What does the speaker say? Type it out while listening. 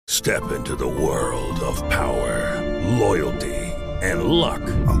Step into the world of power, loyalty, and luck.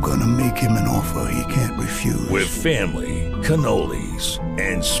 I'm gonna make him an offer he can't refuse. With family, cannolis,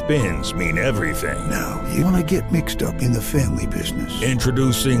 and spins mean everything. Now, you wanna get mixed up in the family business.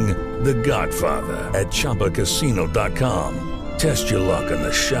 Introducing The Godfather at ChumbaCasino.com. Test your luck in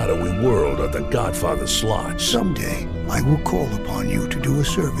the shadowy world of The Godfather slot. Someday, I will call upon you to do a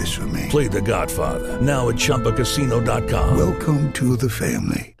service for me. Play The Godfather now at ChumbaCasino.com. Welcome to the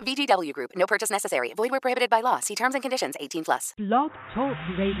family. VGW Group. No purchase necessary. Void where prohibited by law. See terms and conditions. 18+. Blog Talk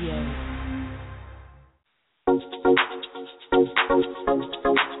Radio.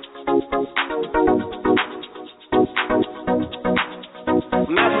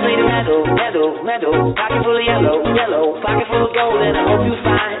 Meadow, pocket full of yellow, pocket full of gold, and I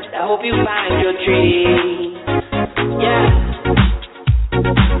hope you find your dream. Yeah.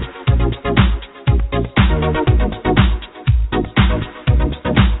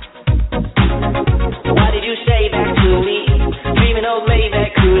 What did you say back to me? Dreaming old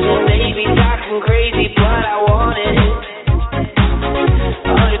Maybach cruising, maybe talking crazy, but I want it.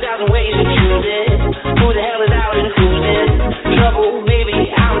 100,000 ways to choose it. Who the hell is out and who's in trouble?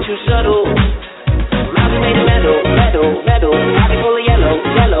 Maybe I'm too subtle. Meadow, pocket full of yellow,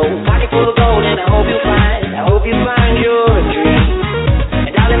 pocket full of gold, and I hope you find your dream.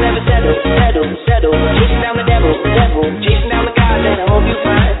 And darling, never settle, chasing down the devil, chasing down the gods, and I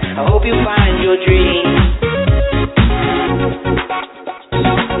hope you find your dream.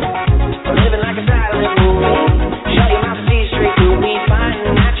 Living like a silent movie, shut your mouth and see straight through me,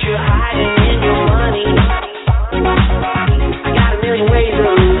 finding that you're hiding in your money. I got a million ways to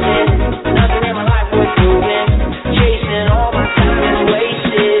lose it, nothing in my life worth proving. Chasing all my time is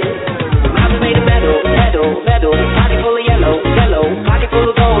wasted. Mouth made of meadow, pocket full of yellow, pocket full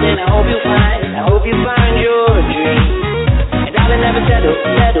of gold, and I hope you find your dream. And darling, never settle,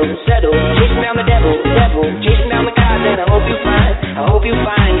 chasing down the devil, chasing down the gods, and I hope you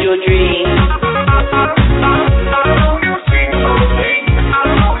find your dream.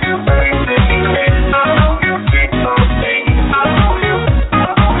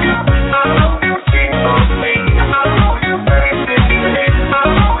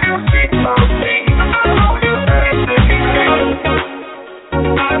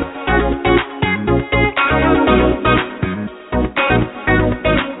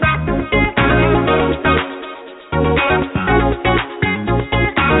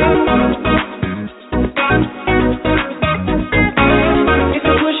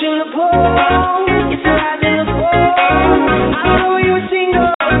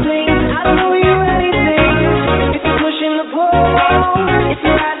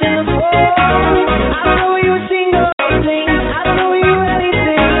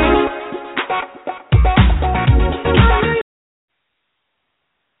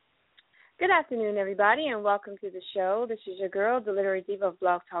 Everybody, and welcome to the show. This is your girl, the Literary Diva of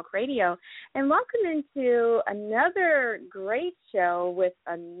Blog Talk Radio, and welcome into another great show with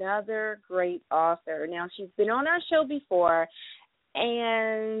another great author. Now, she's been on our show before,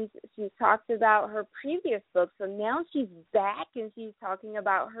 and she's talked about her previous book, so now she's back, and she's talking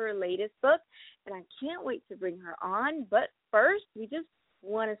about her latest book, and I can't wait to bring her on. But first, we just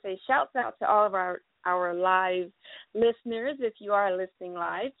want to say shouts out to all of our live listeners. If you are listening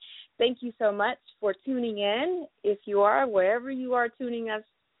live, thank you so much for tuning in. If you are, wherever you are tuning us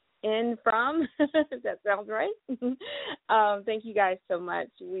in from, that sounds right. Thank you guys so much.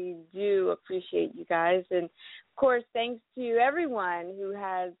 We do appreciate you guys. And, of course, thanks to everyone who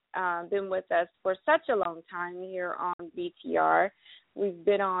has been with us for such a long time here on BTR. We've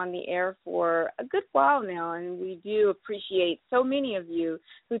been on the air for a good while now, and we do appreciate so many of you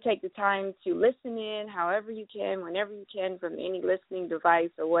who take the time to listen in however you can, whenever you can, from any listening device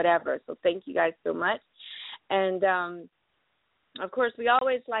or whatever. So thank you guys so much. And, of course, we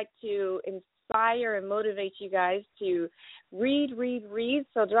always like to inspire and motivate you guys to read.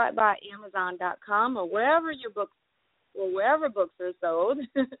 So drop by Amazon.com or wherever your books or wherever books are sold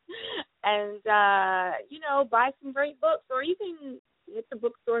and, buy some great books, or even hit the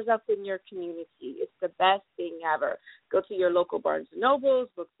bookstores up in your community. It's the best thing ever. Go to your local Barnes & Nobles,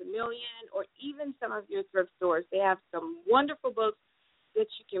 Books A Million, or even some of your thrift stores. They have some wonderful books that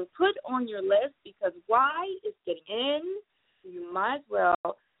you can put on your list, because why is getting in? You might as well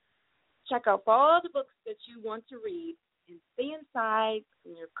check out all the books that you want to read and stay inside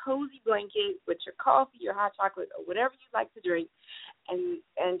in your cozy blanket with your coffee, your hot chocolate, or whatever you like to drink,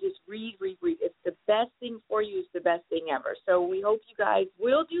 and just read. It's the best thing for you. It's the best thing ever. So we hope you guys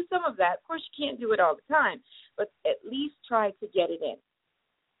will do some of that. Of course, you can't do it all the time, but at least try to get it in.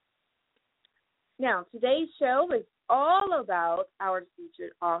 Now, today's show is all about our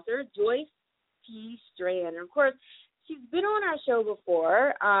featured author, Joyce T Strand. And of course, she's been on our show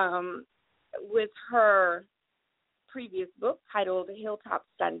before with her previous book titled Hilltop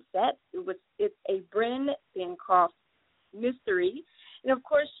Sunset. It's a Brynn Bancrofts mystery. And of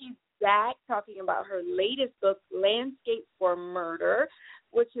course, she's back talking about her latest book, Landscape for Murder,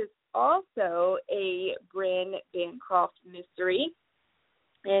 which is also a Brynn Bancrofts mystery.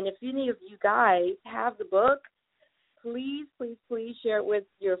 And if any of you guys have the book, please, please, please share it with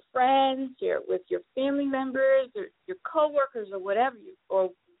your friends, share it with your family members, or your coworkers, or whatever,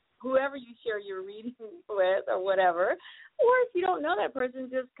 or whoever you share your reading with, or whatever. Or if you don't know that person,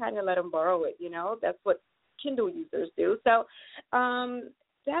 just kind of let them borrow it. That's what Kindle users do. So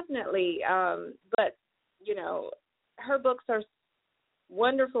definitely, but her books are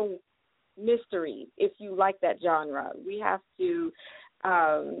wonderful mysteries. If you like that genre, we have to,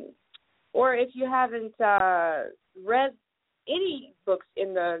 or if you haven't read any books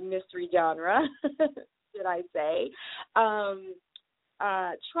in the mystery genre, should I say, try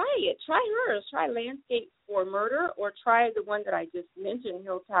it. Try hers. Try Landscape for Murder, or try the one that I just mentioned,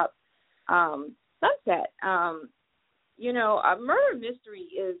 Hilltop Sunset. A murder mystery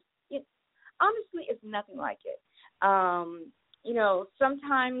honestly, it's nothing like it.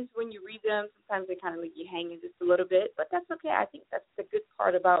 Sometimes when you read them, sometimes they kind of leave you hanging just a little bit, but that's okay. I think that's the good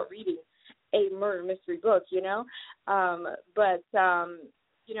part about reading a murder mystery book, But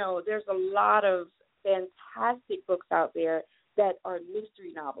there's a lot of fantastic books out there that are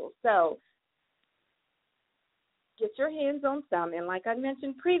mystery novels. So get your hands on some. And like I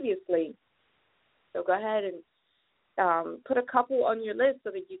mentioned previously, so go ahead and put a couple on your list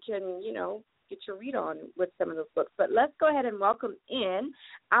so that you can, get your read on with some of those books. But let's go ahead and welcome in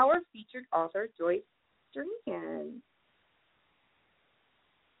our featured author, Joyce Strand.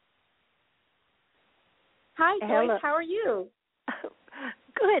 Hi, Joyce. Hello. How are you?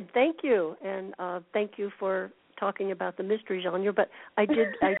 Good, thank you, and thank you for talking about the mystery genre. But I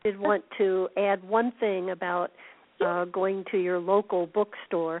did want to add one thing about going to your local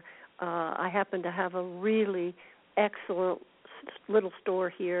bookstore. I happen to have a really excellent little store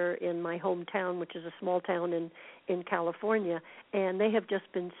here in my hometown, which is a small town in California, and they have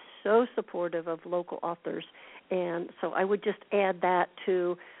just been so supportive of local authors. And so I would just add that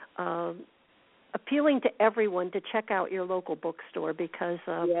to appealing to everyone to check out your local bookstore, because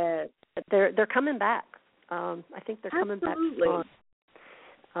yes. they're coming back. I think they're coming Absolutely. back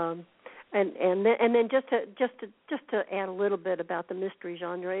strong. And then just to add a little bit about the mystery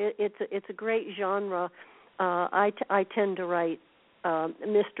genre, it's a great genre. I tend to write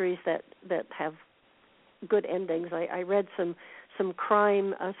mysteries that have good endings. I read some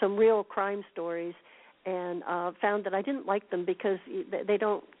crime, some real crime stories, and found that I didn't like them because they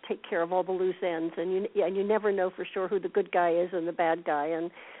don't take care of all the loose ends, and you never know for sure who the good guy is and the bad guy.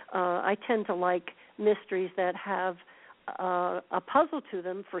 And I tend to like mysteries that have a puzzle to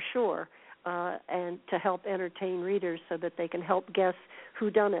them for sure, and to help entertain readers so that they can help guess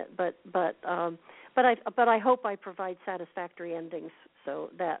who done it. But I hope I provide satisfactory endings, so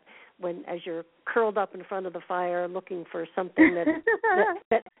that as you're curled up in front of the fire looking for something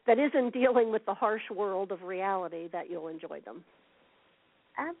that isn't dealing with the harsh world of reality, that you'll enjoy them.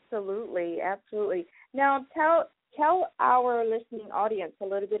 Absolutely, absolutely. Now tell our listening audience a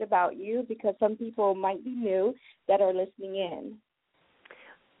little bit about you, because some people might be new that are listening in.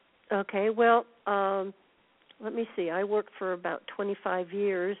 Okay, well, let me see. I worked for about 25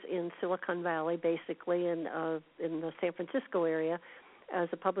 years in Silicon Valley, basically, in the San Francisco area as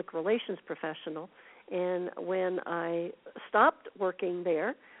a public relations professional. And when I stopped working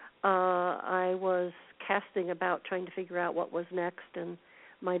there, I was casting about trying to figure out what was next. And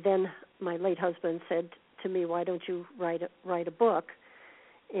my late husband said to me, "Why don't you write a book?"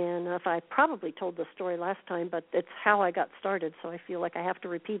 And if I probably told the story last time, but it's how I got started, so I feel like I have to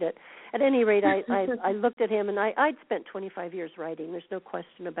repeat it. At any rate, I looked at him, and I'd spent 25 years writing. There's no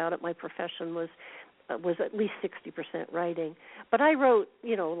question about it. My profession was at least 60% writing. But I wrote,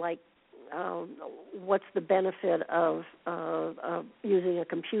 what's the benefit of using a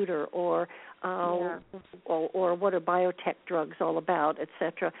computer, or what are biotech drugs all about,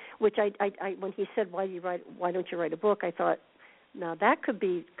 etc. Which I when he said, why don't you write a book, I thought, now, that could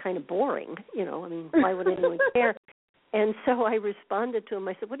be kind of boring, why would anyone care? And so I responded to him.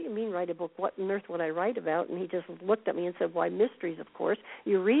 I said, what do you mean write a book? What on earth would I write about? And he just looked at me and said, why, mysteries, of course.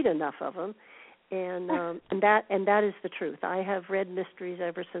 You read enough of them. And that is the truth. I have read mysteries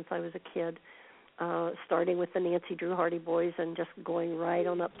ever since I was a kid, starting with the Nancy Drew Hardy Boys and just going right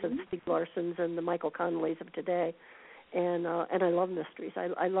on up to the Steve Larsons and the Michael Connollys of today. And I love mysteries.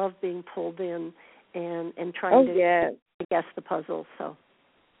 I love being pulled in and trying to guess the puzzle. So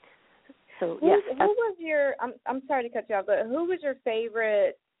yes. Who was your? I'm sorry to cut you off, but who was your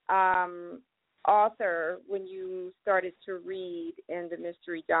favorite author when you started to read in the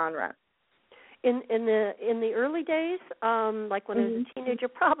mystery genre? In the early days, like when I was a teenager,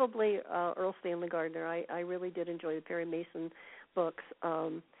 probably Earl Stanley Gardner. I really did enjoy the Perry Mason books,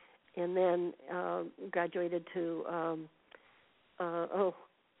 and then graduated to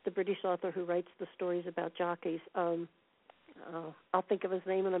the British author who writes the stories about jockeys. I'll think of his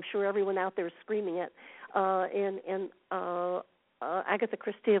name, and I'm sure everyone out there is screaming it. And Agatha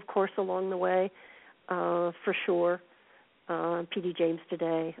Christie, of course, along the way, for sure. P.D. James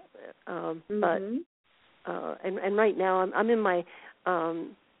today, but and right now I'm in my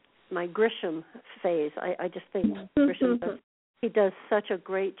my Grisham phase. I just think Grisham does such a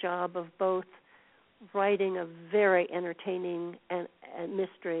great job of both writing a very entertaining and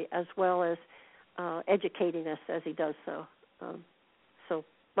mystery as well as educating us as he does so. So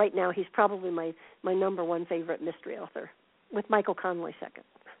right now he's probably my number one favorite mystery author, with Michael Connelly second.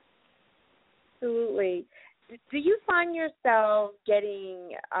 Absolutely. Do you find yourself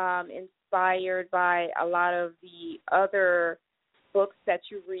getting inspired by a lot of the other books that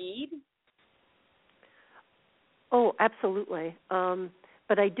you read? Oh, absolutely.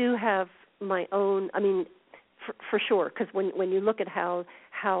 But I do have my own. I mean, for sure, because when you look at how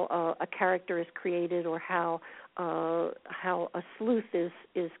a character is created, or how a sleuth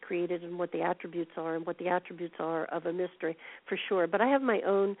is created, and what the attributes are, of a mystery, for sure. But I have my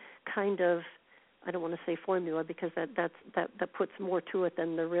own kind of, I don't want to say formula, because that puts more to it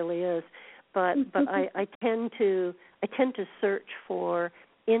than there really is. But I tend to search for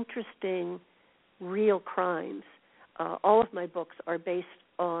interesting, real crimes. All of my books are based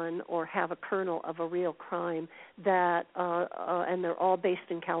on or have a kernel of a real crime that, and they're all based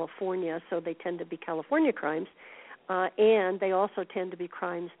in California, so they tend to be California crimes, and they also tend to be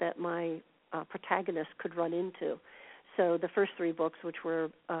crimes that my protagonist could run into. So the first three books, which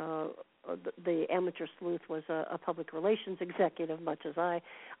were the Amateur Sleuth, was a public relations executive, much as I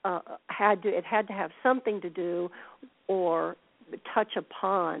had to have something to do or touch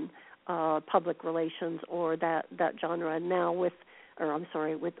upon public relations or that genre. And now with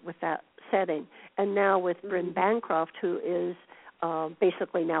that setting, and now with Brynn Bancrofts, who is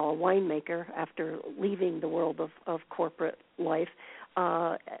basically now a winemaker after leaving the world of corporate life.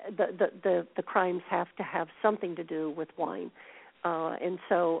 The crimes have to have something to do with wine, and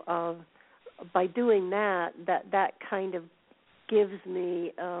so by doing that kind of gives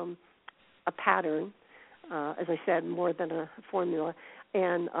me a pattern, as I said, more than a formula,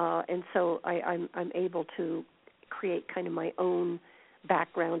 and so I'm able to create kind of my own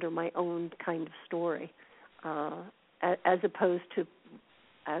background or my own kind of story, as opposed to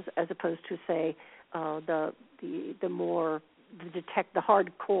say the more the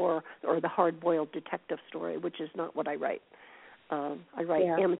hardcore or the hard-boiled detective story, which is not what I write. I write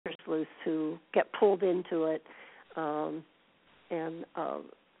amateur sleuths who get pulled into it, and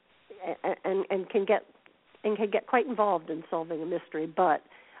can get quite involved in solving a mystery, but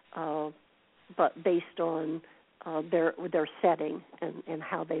based on their setting and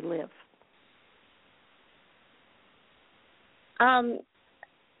how they live.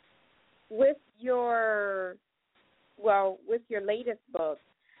 With your latest book,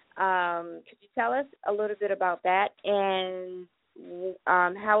 could you tell us a little bit about that and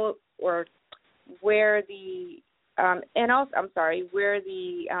how or where the where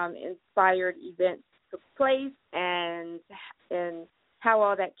the inspired events took place and how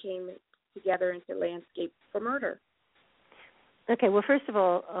all that came together into Landscape for Murder? Okay, well, first of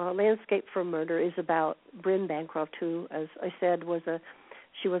all, Landscape for Murder is about Brynn Bancrofts, who, as I said, was a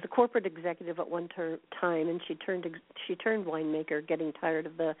corporate executive at one time, and she turned winemaker, getting tired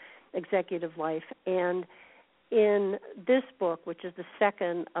of the executive life. And in this book, which is the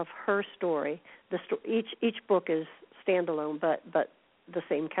second of her story, each book is standalone, but the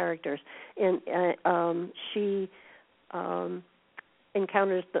same characters. And she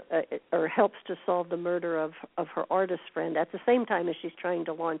encounters or helps to solve the murder of her artist friend at the same time as she's trying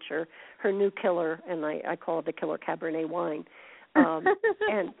to launch her new killer, and I call it the Killer Cabernet wine.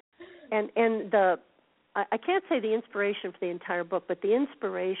 And I can't say the inspiration for the entire book, but the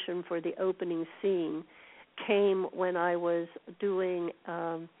inspiration for the opening scene came when I was doing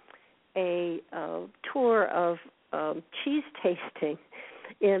a tour of cheese tasting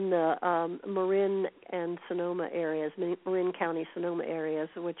in the Marin and Sonoma areas, Marin County, Sonoma areas,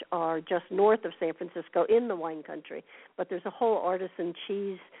 which are just north of San Francisco in the wine country. But there's a whole artisan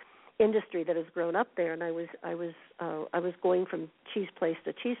cheese industry that has grown up there, and I was going from cheese place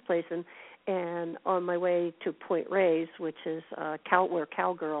to cheese place, and on my way to Point Reyes, which is where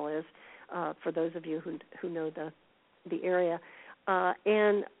Cowgirl is, for those of you who know the area.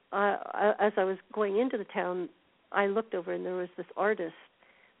 And as I was going into the town, I looked over, and there was this artist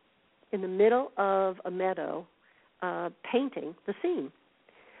in the middle of a meadow painting the scene.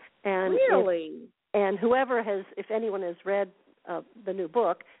 And really? And if anyone has read the new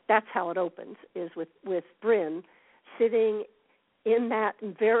book, that's how it opens, is with Brynn sitting in that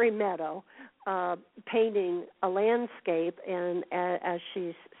very meadow, painting a landscape, and as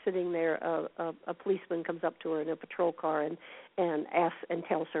she's sitting there, a policeman comes up to her in a patrol car and asks and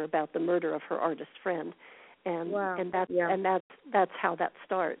tells her about the murder of her artist friend, and wow. and that's yeah. and that's how that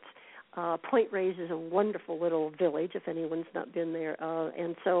starts. Point Reyes is a wonderful little village, if anyone's not been there,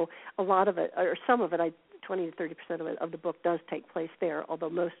 and so a lot of it, or some of it, 20 to 30% of the book does take place there, although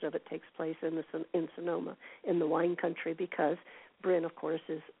most of it takes place in Sonoma, in the wine country, because Brynn, of course,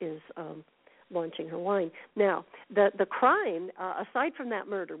 is launching her wine. Now, the crime, aside from that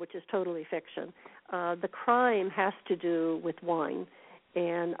murder, which is totally fiction, the crime has to do with wine,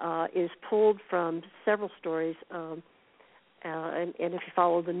 and is pulled from several stories. And if you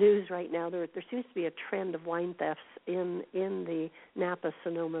follow the news right now, there seems to be a trend of wine thefts in the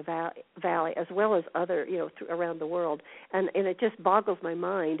Napa-Sonoma Valley, as well as other, around the world, and it just boggles my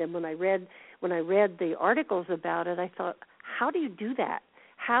mind. And when I read the articles about it, I thought, how do you do that?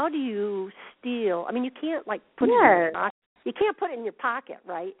 How do you steal? I mean, you can't put it in your pocket. You can't put it in your pocket,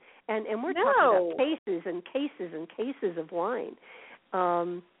 right? And we're talking about cases and cases and cases of wine.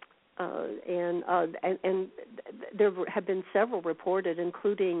 And there have been several reported,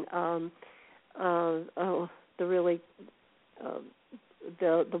 including the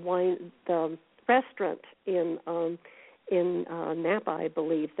restaurant in Napa, I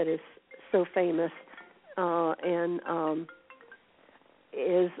believe, that is so famous, and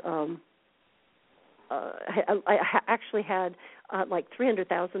I actually had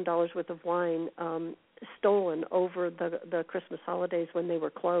 $300,000 worth of wine stolen over the Christmas holidays when they were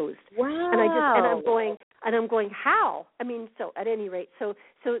closed. Wow. And I'm going, how? I mean, so at any rate, so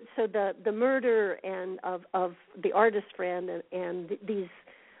the murder and of the artist friend and these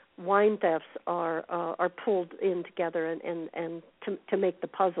wine thefts are pulled in together and to make the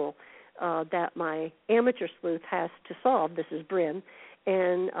puzzle that my amateur sleuth has to solve. This is Brynn,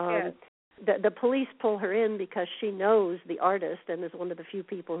 and yes. The police pull her in because she knows the artist and is one of the few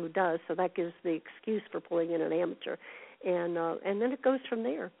people who does, so that gives the excuse for pulling in an amateur, and then it goes from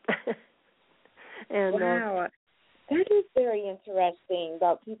there. And, wow, that is very interesting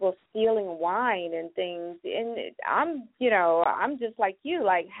about people stealing wine and things. And I'm just like you.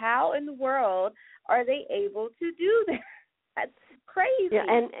 Like, how in the world are they able to do that? That's crazy. Yeah,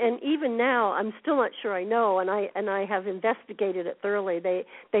 and even now, I'm still not sure I know, and I have investigated it thoroughly. They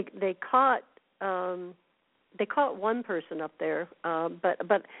caught one person up there,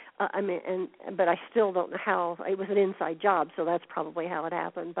 but I still don't know how. It was an inside job, so that's probably how it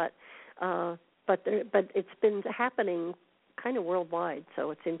happened. But it's been happening kind of worldwide,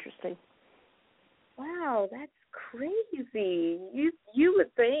 so it's interesting. Wow, that's crazy. You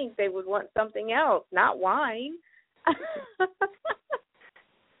would think they would want something else, not wine.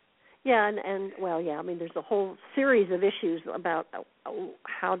 Yeah, and I mean, there's a whole series of issues about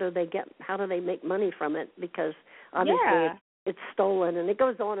how do they make money from it, because obviously it's stolen, and it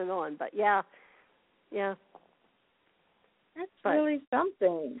goes on and on. But yeah, that's really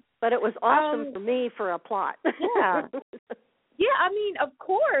something. But it was awesome for me for a plot. Yeah. Yeah, I mean, of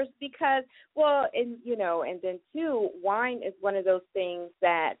course, because, and then too, wine is one of those things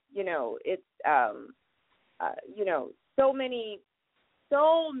that, it's,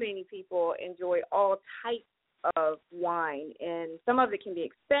 so many people enjoy all types of wine, and some of it can be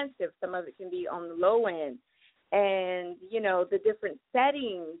expensive, some of it can be on the low end, and, the different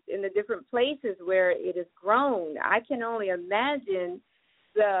settings in the different places where it is grown. I can only imagine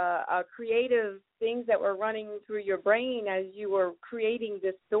the creative things that were running through your brain as you were creating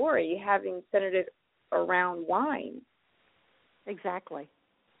this story, having centered it around wine. Exactly.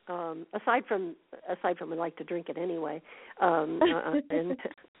 Aside from I like to drink it anyway, and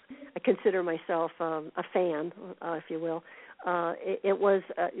I consider myself a fan, if you will. It was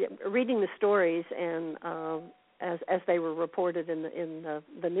reading the stories, and as they were reported in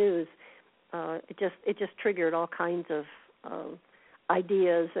the news, it just triggered all kinds of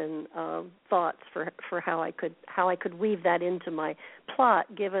ideas and thoughts for how I could weave that into my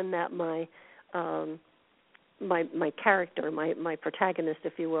plot, given that my character, my protagonist,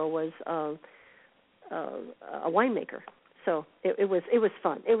 if you will, was a winemaker. So it was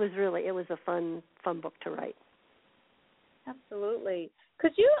fun. It was a fun book to write. Absolutely.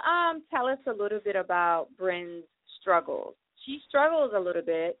 Could you tell us a little bit about Brynn's struggles? She struggles a little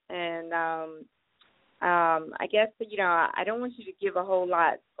bit, and I guess, I don't want you to give a whole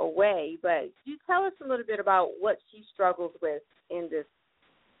lot away, but could you tell us a little bit about what she struggles with in this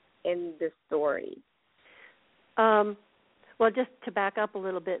story? Well, just to back up a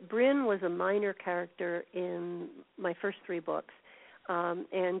little bit, Brynn was a minor character in my first 3 books,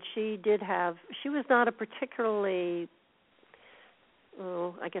 and she was not a particularly,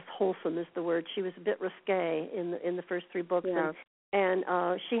 I guess wholesome is the word. She was a bit risque in the first 3 books, Yeah. and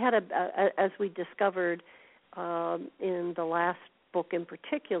she had as we discovered in the last book in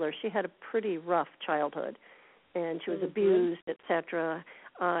particular, she had a pretty rough childhood, and she was abused, etc.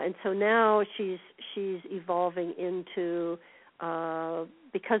 And so now she's evolving into,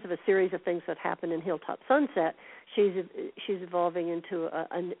 because of a series of things that happened in Hilltop Sunset, she's evolving into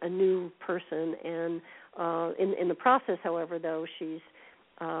a new person. And in the process, however, though, she's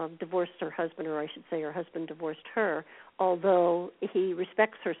divorced her husband, or I should say her husband divorced her, although he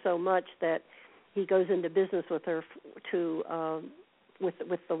respects her so much that he goes into business with her with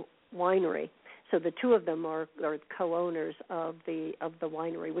the winery. So the 2 of them are co-owners of the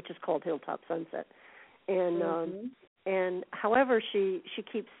winery, which is called Hilltop Sunset. And however, she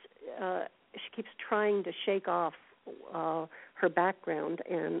keeps trying to shake off her background,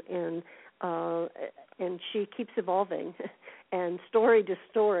 and she keeps evolving. And story to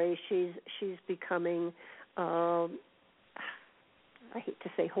story, she's becoming, I hate to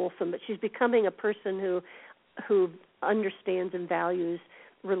say wholesome, but she's becoming a person who understands and values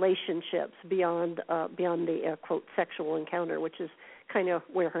relationships beyond the quote sexual encounter, which is kind of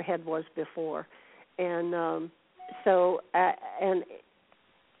where her head was before. And I'm going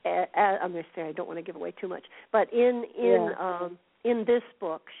to say, I don't want to give away too much, but in this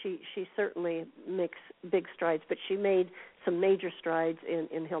book, she certainly makes big strides, but she made some major strides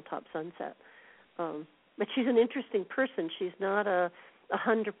in Hilltop Sunset. But she's an interesting person. She's not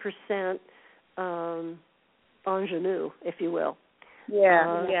 100% ingenue, if you will.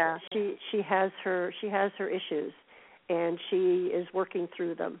 Yeah. She has her issues, and she is working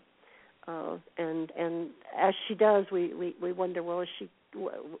through them. And as she does, we wonder, well, is she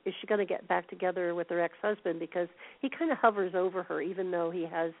going to get back together with her ex-husband, because he kind of hovers over her, even though he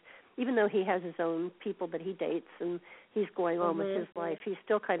has his own people that he dates and he's going on with his life. He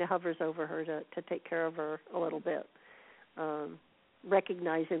still kind of hovers over her to take care of her a little bit,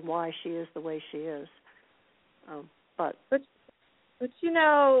 recognizing why she is the way she is. But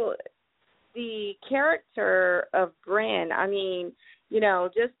the character of Brynn, I mean,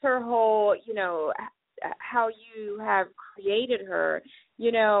 just her whole, how you have created her,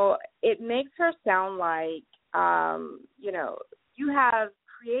 it makes her sound like, you have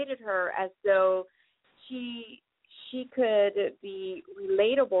created her as though she could be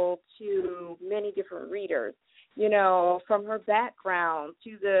relatable to many different readers, from her background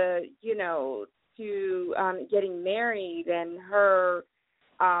to the, to getting married, and her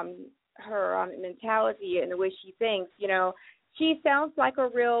mentality and the way she thinks. She sounds like a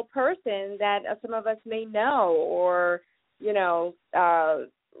real person that some of us may know, or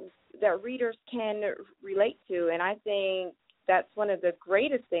that readers can relate to. And I think that's one of the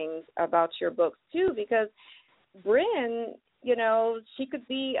greatest things about your books too, because Brynn, she could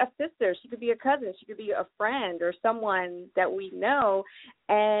be a sister, she could be a cousin, she could be a friend, or someone that we know,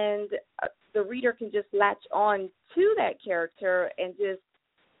 and the reader can just latch on to that character and just,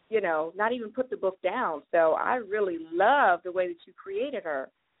 not even put the book down. So I really love the way that you created her.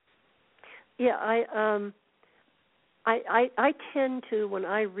 Yeah, I tend to, when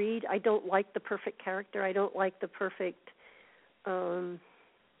I read, I don't like the perfect character. I don't like the perfect, the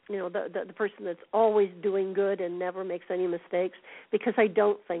person that's always doing good and never makes any mistakes, because I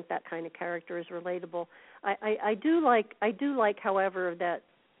don't think that kind of character is relatable. I do like, however, that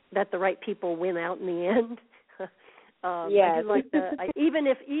the right people win out in the end. Yes. I do like even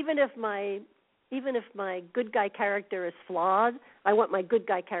if my good guy character is flawed, I want my good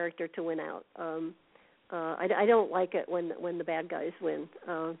guy character to win out. I don't like it when the bad guys win.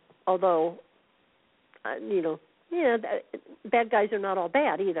 Although, bad guys are not all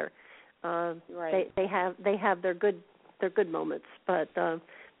bad either. Right. They have their good moments, but I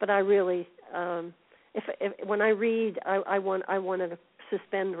really, if when I read, I want to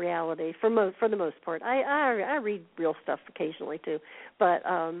suspend reality for the most part. I read real stuff occasionally too, but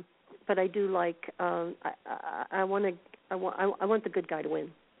I do like, I want the good guy to win.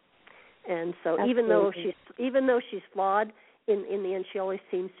 And so Absolutely. even though she's flawed, in the end she always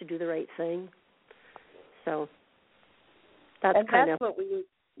seems to do the right thing. So that's what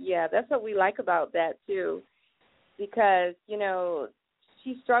we like about that too. because,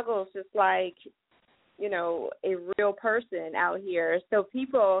 she struggles just like, a real person out here. So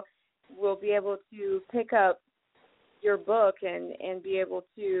people will be able to pick up your book and be able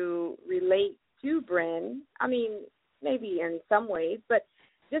to relate to Brynn. I mean, maybe in some ways, but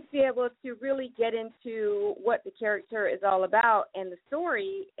just be able to really get into what the character is all about and the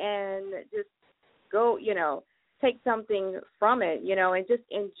story, and just go, take something from it, and just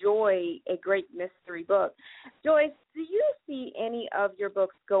enjoy a great mystery book. Joyce, do you see any of your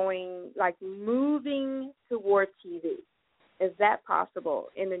books moving toward TV? Is that possible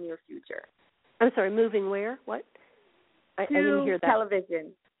in the near future? I'm sorry, moving where? What? I didn't hear that.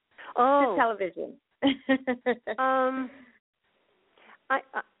 Television. Oh. To television.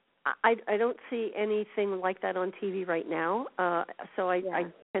 I don't see anything like that on TV right now, so I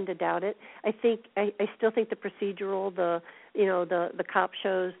tend to doubt it. I still think the procedural, the cop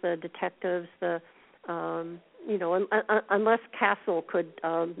shows, the detectives, unless Castle could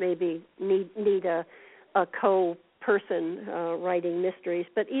maybe need a co-person writing mysteries,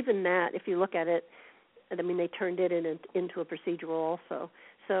 but even that, if you look at it, I mean, they turned it into a procedural also.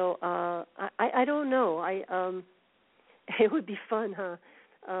 So I don't know. It would be fun, huh?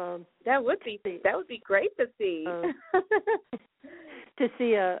 That would be great to see. To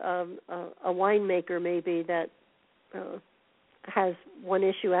see a winemaker maybe that has one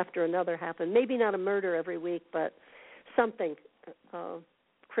issue after another happen. Maybe not a murder every week, but something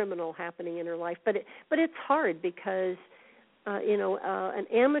criminal happening in her life. But it's hard because an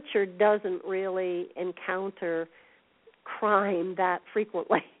amateur doesn't really encounter crime that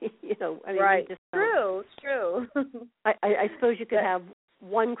frequently. Right. True. I suppose you could have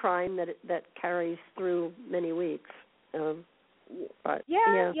one crime that carries through many weeks. But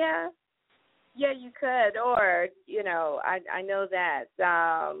yeah, you could. Or I know that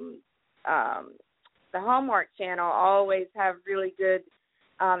the Hallmark Channel always have really good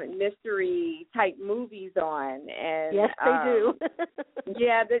mystery type movies on, and yes, they do.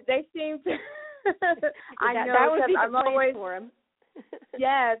 Yeah, they seem to. I know that would be I'm always for them.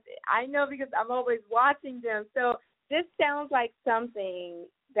 Yes, I know because I'm always watching them. So this sounds like something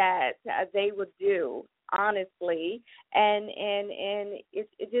that they would do, honestly, and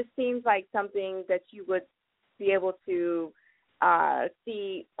it just seems like something that you would be able to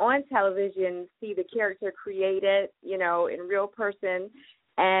see on television, see the character created, in real person,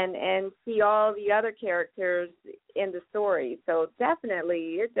 and see all the other characters in the story. So it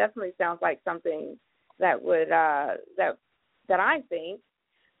definitely sounds like something that would that I think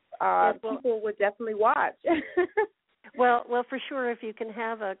people would definitely watch. Well, for sure, if you can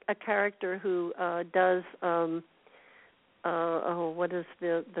have a character who does, what is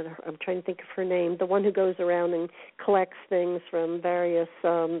the I'm trying to think of her name, the one who goes around and collects things from various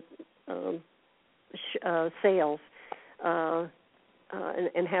sales,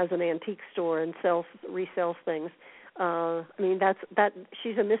 and has an antique store and resells things. I mean, that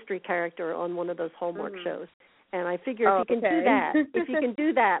she's a mystery character on one of those Hallmark shows, and I figure if you can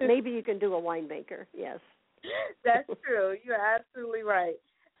do that, maybe you can do a winemaker. Yes. That's true. You're absolutely right.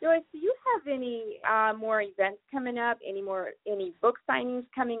 Joyce, do you have any more events coming up? Any book signings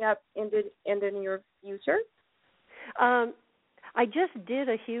coming up in the near future? I just did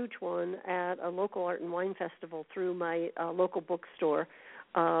a huge one at a local art and wine festival through my local bookstore,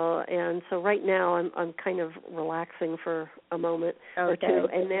 and so right now I'm kind of relaxing for a moment or two,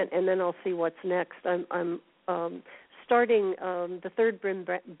 and then I'll see what's next. I'm starting the third Brynn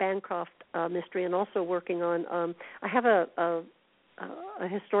Bancrofts mystery, and also working on. I have a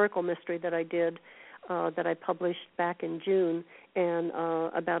historical mystery that I did that I published back in June, and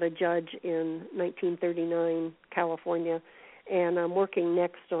about a judge in 1939 California, and I'm working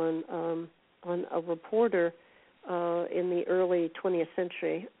next on a reporter in the early 20th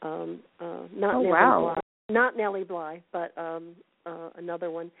century. Not Nellie Bly, but another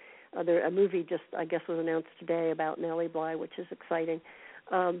one. A movie just, I guess, was announced today about Nellie Bly, which is exciting.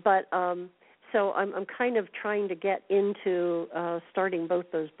 So I'm kind of trying to get into starting both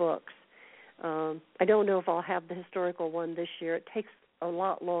those books. I don't know if I'll have the historical one this year. It takes a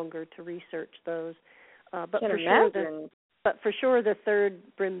lot longer to research those. But for sure, the third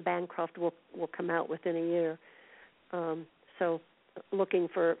Brynn Bancrofts will come out within a year. So looking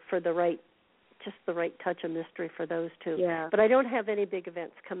for the right touch of mystery for those two. Yeah. But I don't have any big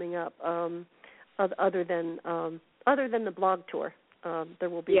events coming up other than the blog tour. There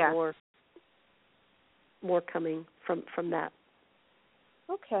will be more coming from that.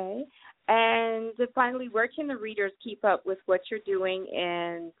 Okay. And finally, where can the readers keep up with what you're doing,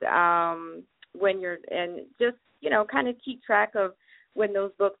 and just kind of keep track of when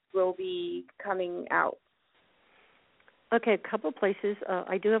those books will be coming out? Okay, a couple places.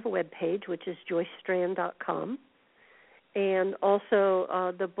 I do have a web page, which is joycestrand.com. And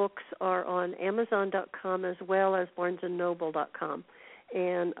also the books are on Amazon.com as well as BarnesandNoble.com.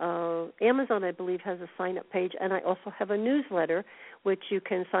 And Amazon, I believe, has a sign-up page. And I also have a newsletter, which you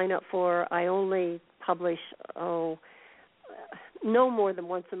can sign up for. I only publish, no more than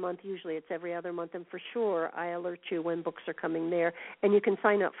once a month. Usually it's every other month. And for sure, I alert you when books are coming there. And you can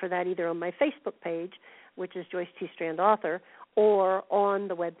sign up for that either on my Facebook page, which is Joyce T Strand Author, or on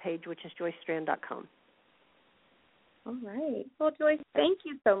the web page, which is joycestrand.com. All right. Well, Joyce, thank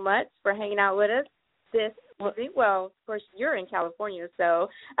you so much for hanging out with us this evening. Well, of course, you're in California, so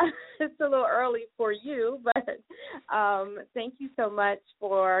it's a little early for you, but thank you so much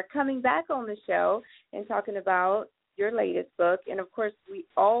for coming back on the show and talking about your latest book. And, of course, we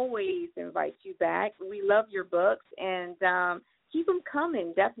always invite you back. We love your books, and keep them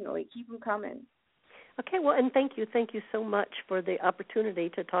coming, definitely. Keep them coming. Okay, well, and thank you so much for the opportunity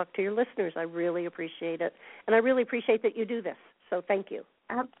to talk to your listeners. I really appreciate it, and I really appreciate that you do this, so thank you.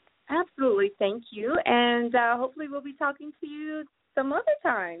 Absolutely, thank you, and hopefully we'll be talking to you some other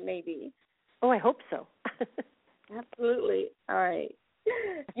time, maybe. Oh, I hope so. Absolutely. All right.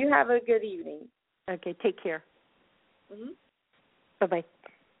 You have a good evening. Okay, take care. Mm-hmm. Bye-bye.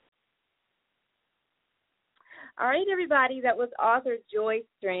 All right, everybody, that was author Joyce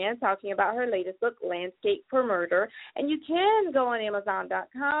Strand talking about her latest book, Landscape for Murder. And you can go on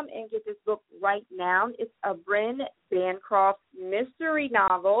Amazon.com and get this book right now. It's a Brynn Bancrofts mystery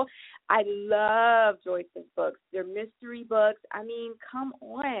novel. I love Joyce's books. They're mystery books. I mean, come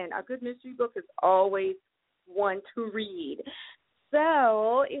on. A good mystery book is always one to read.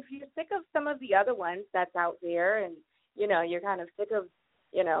 So if you're sick of some of the other ones that's out there and, you know, you're kind of sick of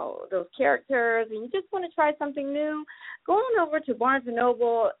those characters, and you just want to try something new, go on over to Barnes &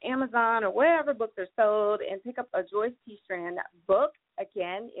 Noble, Amazon, or wherever books are sold and pick up a Joyce T Strand book.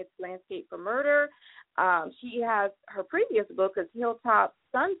 Again, it's Landscape for Murder. She has her previous book is Hilltop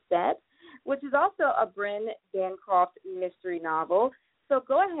Sunset, which is also a Brynn Bancrofts mystery novel. So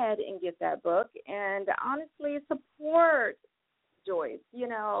go ahead and get that book, and honestly, support Joyce. You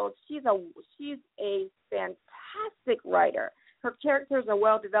know, she's a fantastic writer. Her characters are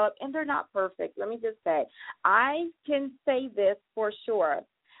well developed, and they're not perfect. Let me just say, I can say this for sure.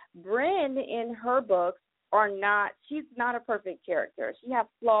 Brynn, in her books, she's not a perfect character. She has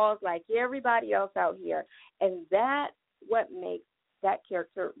flaws like everybody else out here, and that's what makes that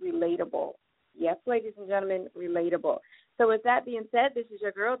character relatable. Yes, ladies and gentlemen, relatable. So with that being said, this is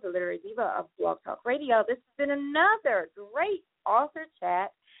your girl, the Literary Diva of Blog Talk Radio. This has been another great author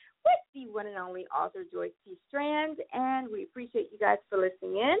chat with the one and only author Joyce T Strand, and we appreciate you guys for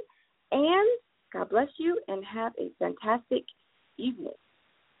listening in, and God bless you, and have a fantastic evening.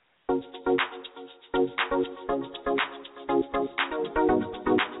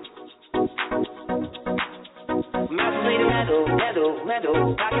 Mountains made of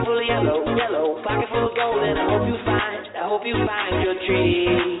meadow, pocket full of yellow, pocket full of gold, and I hope you find your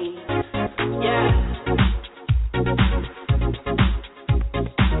tree. Yeah.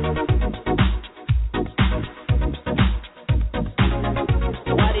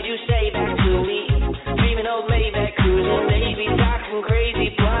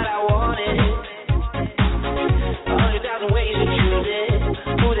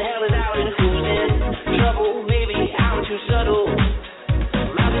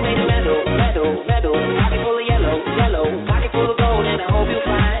 Pocket full of yellow, pocket full of gold, and I hope you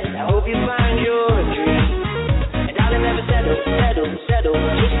find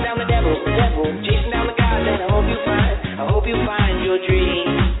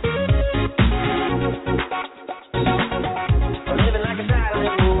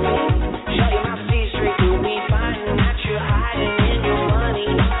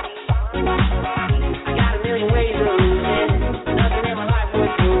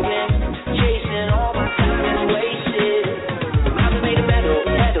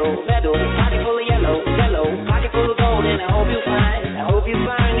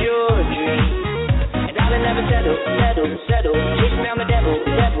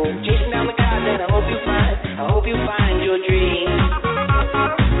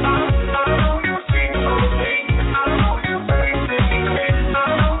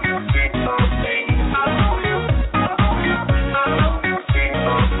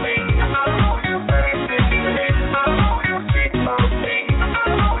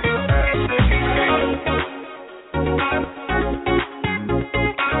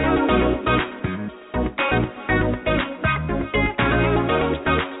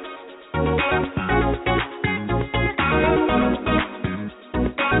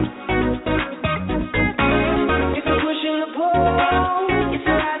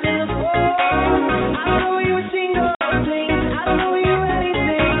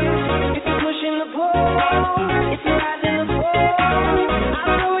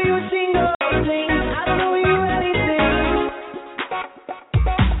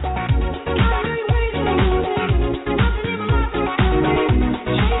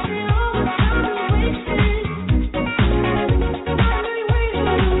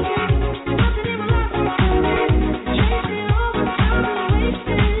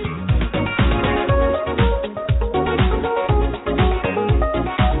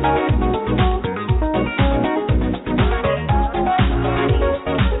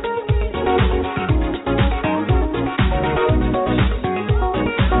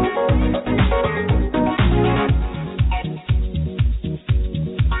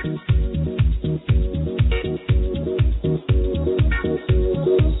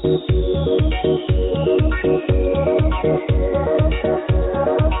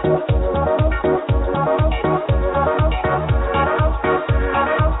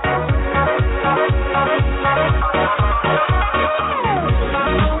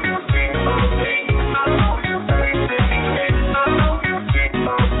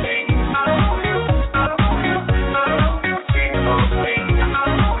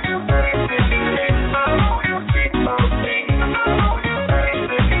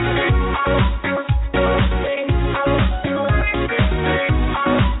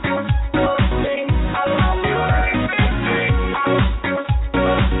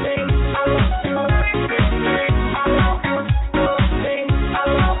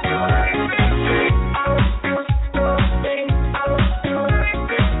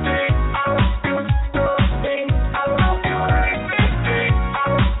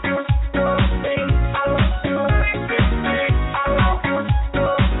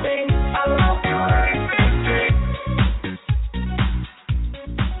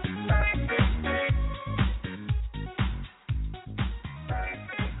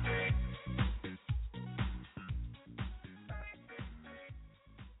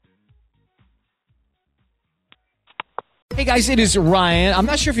Hey guys, it is Ryan. I'm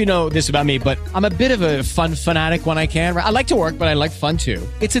not sure if you know this about me, but I'm a bit of a fun fanatic when I can. I like to work, but I like fun too.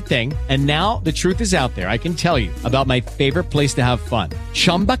 It's a thing. And now the truth is out there. I can tell you about my favorite place to have fun.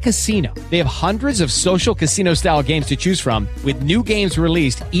 Chumba Casino. They have hundreds of social casino style games to choose from with new games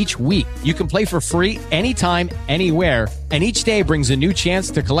released each week. You can play for free anytime, anywhere. And each day brings a new chance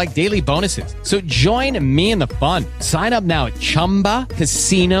to collect daily bonuses. So join me in the fun. Sign up now at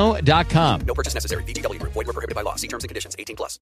ChumbaCasino.com. No purchase necessary. VGW Group. Void where prohibited by law. See terms and conditions. 18+.